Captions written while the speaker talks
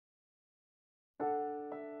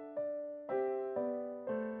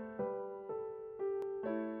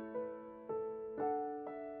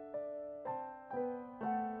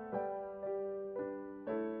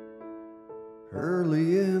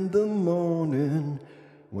morning.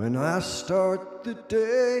 When I start the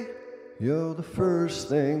day, you're the first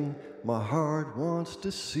thing my heart wants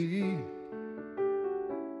to see.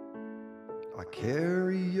 I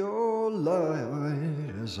carry your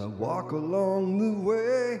light as I walk along the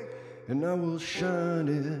way, and I will shine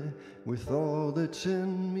it with all that's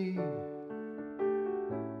in me.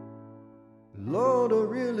 Lord, I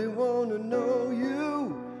really want to know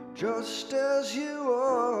you just as you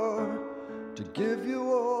are, to give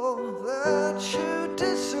you all that you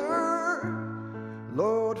deserve.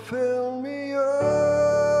 Lord, fill me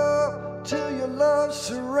up till your love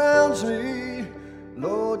surrounds me.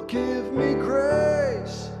 Lord, give me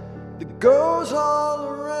grace that goes all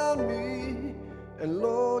around me. And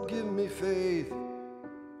Lord, give me faith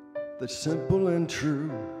that's simple and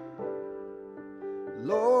true.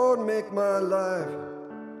 Lord, make my life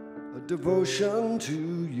a devotion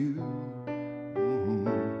to you.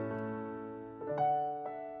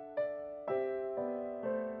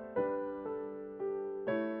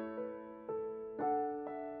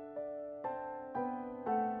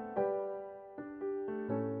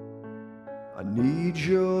 I need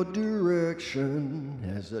your direction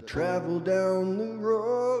as I travel down the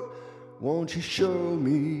road. Won't you show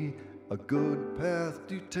me a good path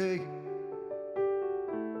to take?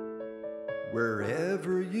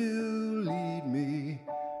 Wherever you lead me,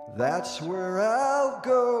 that's where I'll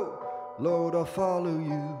go. Lord, I'll follow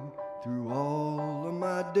you through all of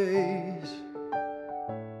my days.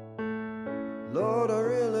 Lord, I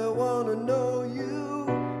really want to know you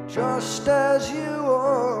just as you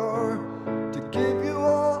are, to give you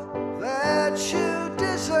all that you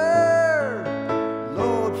deserve.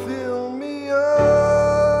 Lord, fill me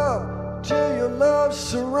up till your love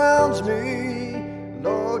surrounds me.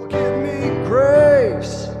 Lord, give me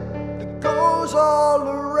grace that goes all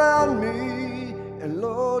around me. And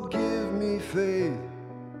Lord, give me faith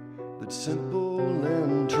that's simple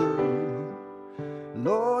and true.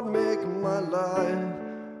 Lord, make my life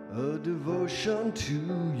a devotion to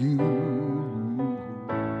you.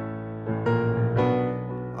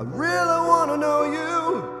 I really want to know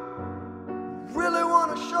you, really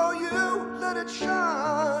want to show you, let it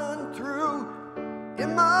shine through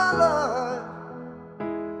in my life.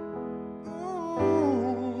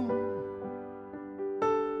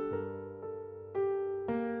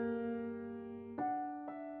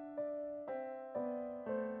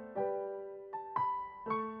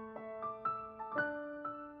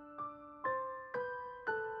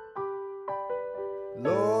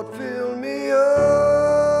 Lord, fill me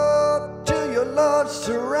up till your love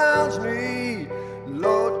surrounds me.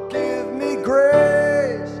 Lord, give me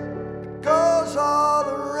grace that goes all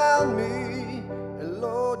around me. And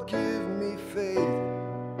Lord, give me faith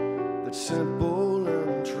that's simple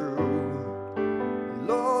and true.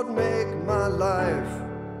 Lord, make my life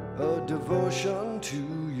a devotion to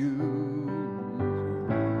you.